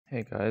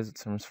Hey guys,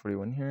 it's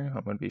Sims41 here.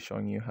 I'm going to be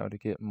showing you how to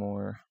get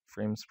more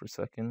frames per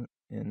second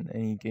in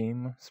any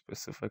game,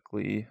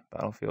 specifically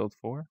Battlefield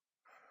 4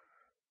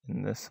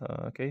 in this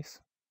case.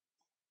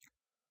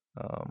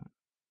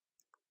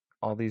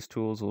 All these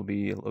tools will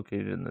be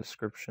located in the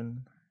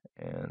description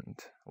and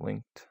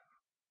linked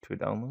to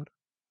download.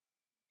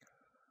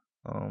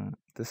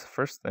 This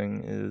first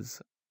thing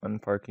is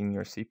unparking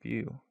your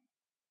CPU.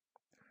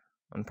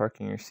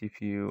 Unparking your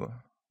CPU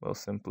will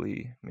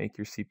simply make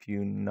your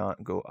CPU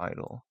not go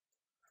idle.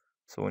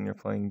 So when you're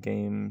playing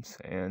games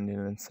and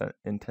an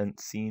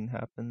intense scene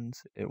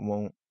happens, it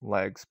won't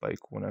lag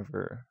spike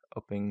whenever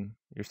upping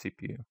your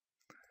CPU.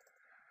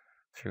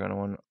 So you're going to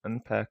want to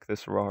unpack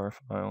this RAR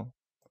file.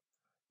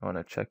 You want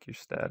to check your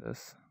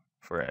status.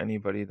 For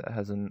anybody that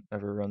hasn't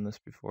ever run this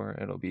before,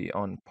 it'll be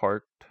on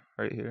parked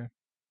right here.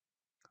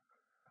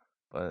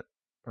 But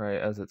right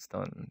as it's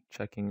done,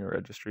 checking your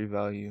registry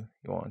value,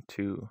 you want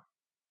to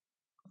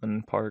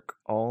unpark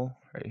all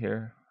right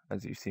here.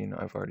 As you've seen,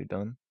 I've already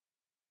done.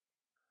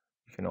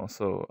 You can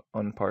also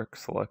unpark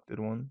selected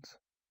ones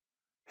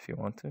if you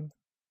want to.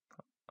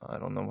 I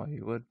don't know why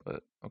you would,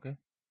 but okay.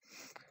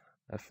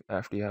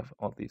 After you have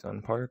all these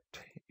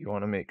unparked, you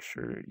want to make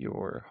sure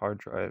your hard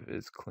drive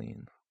is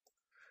clean.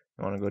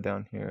 You want to go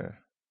down here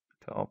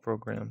to all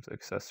programs,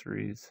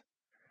 accessories,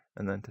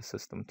 and then to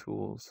system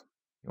tools.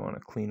 You want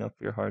to clean up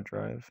your hard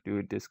drive, do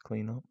a disk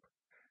cleanup,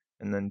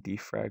 and then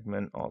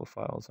defragment all the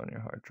files on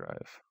your hard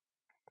drive.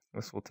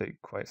 This will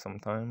take quite some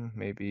time,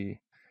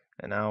 maybe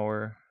an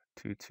hour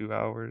to 2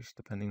 hours,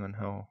 depending on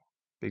how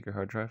big your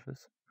hard drive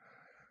is.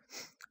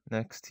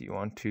 Next, you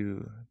want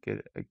to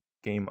get a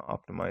game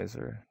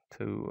optimizer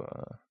to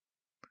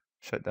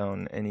shut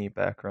down any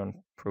background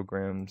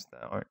programs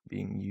that aren't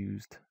being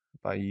used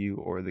by you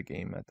or the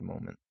game at the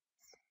moment.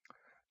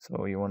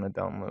 So you want to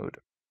download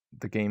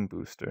the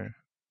Gamebooster.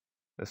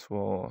 This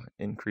will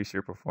increase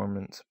your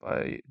performance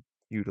by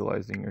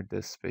utilizing your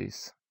disk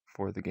space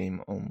for the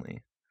game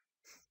only.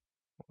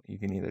 You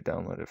can either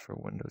download it for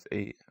Windows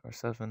 8 or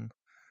 7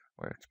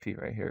 or XP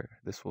right here.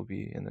 This will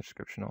be in the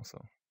description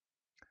also.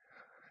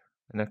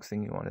 The next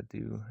thing you want to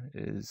do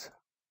is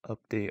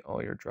update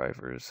all your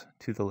drivers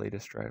to the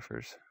latest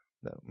drivers.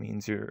 That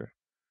means you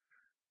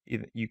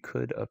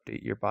could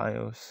update your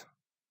BIOS,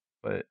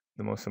 but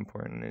the most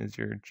important is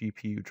your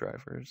GPU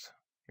drivers,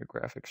 your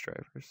graphics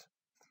drivers.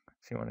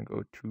 So you want to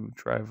go to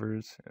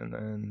drivers and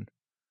then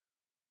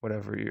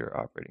whatever your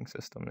operating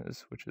system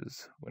is, which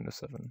is Windows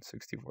 7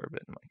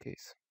 64-bit in my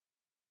case.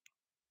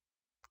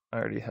 I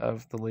already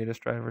have the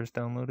latest drivers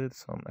downloaded,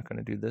 so I'm not going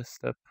to do this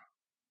step.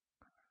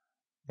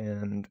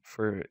 And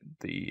for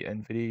the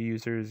NVIDIA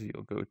users,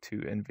 you'll go to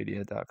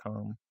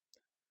nvidia.com.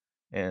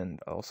 And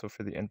also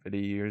for the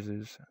NVIDIA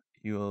users,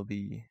 you will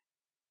be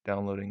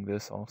downloading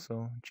this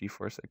also,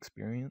 GeForce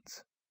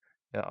Experience.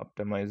 It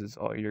optimizes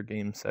all your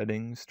game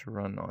settings to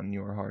run on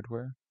your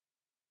hardware.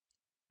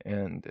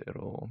 And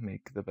it'll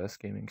make the best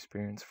gaming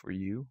experience for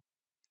you.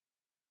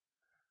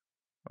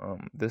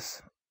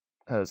 This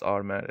has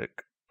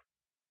automatic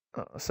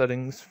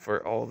settings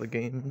for all the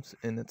games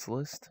in its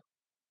list.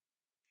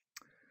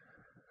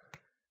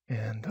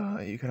 And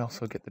you can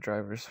also get the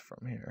drivers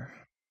from here.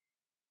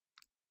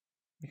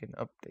 You can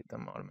update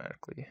them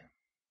automatically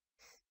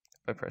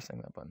by pressing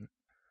that button.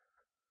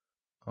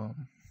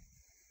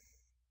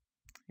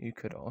 You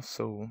could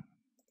also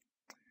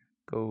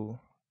go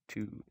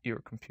to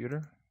your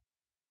computer,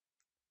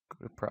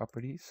 go to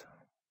properties,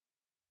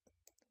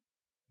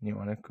 and you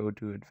want to go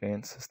to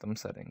advanced system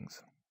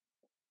settings.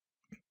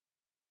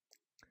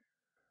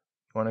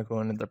 You want to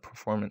go into the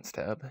performance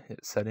tab,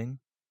 hit setting.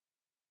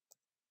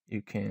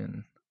 You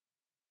can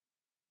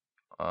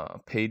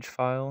page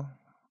file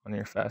on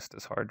your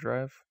fastest hard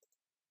drive.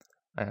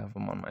 I have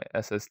them on my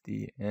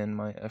SSD and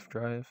my F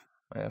drive.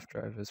 My F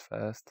drive is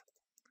fast,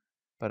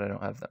 but I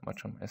don't have that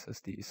much on my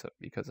SSD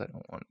because I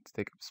don't want it to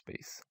take up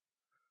space.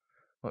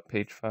 What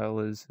page file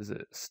is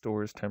it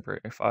stores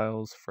temporary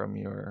files from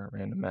your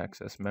random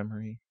access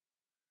memory,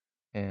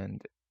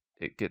 and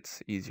it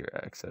gets easier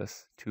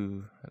access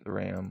to the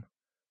RAM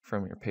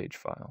from your page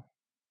file.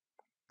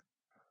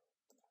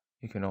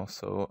 You can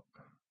also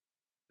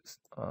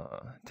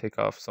take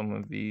off some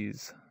of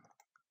these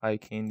eye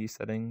candy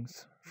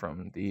settings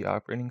from the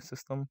operating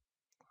system,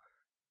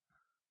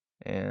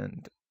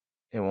 and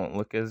it won't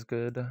look as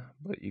good,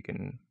 but you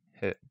can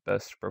hit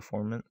best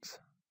performance.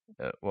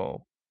 It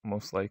will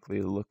most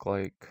likely look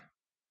like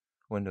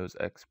Windows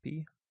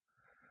XP,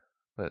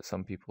 but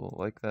some people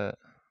like that,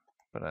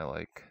 but I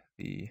like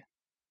the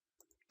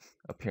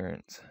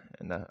appearance,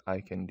 and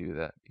I can do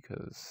that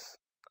because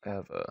I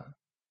have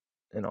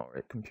an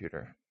alright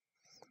computer.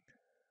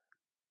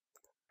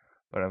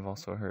 But I've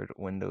also heard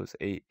Windows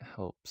 8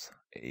 helps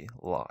a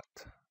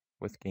lot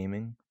with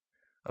gaming,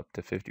 up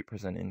to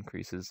 50%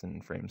 increases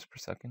in frames per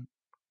second.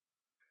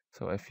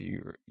 So if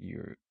you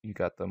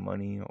got the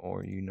money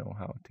or you know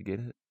how to get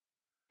it,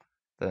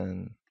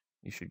 then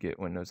you should get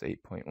Windows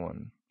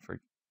 8.1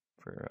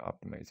 for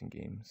optimizing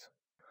games.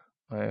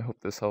 I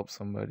hope this helps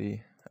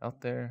somebody out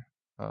there.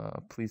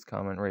 Please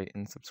comment, rate,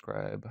 and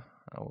subscribe.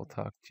 I will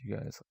talk to you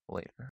guys later.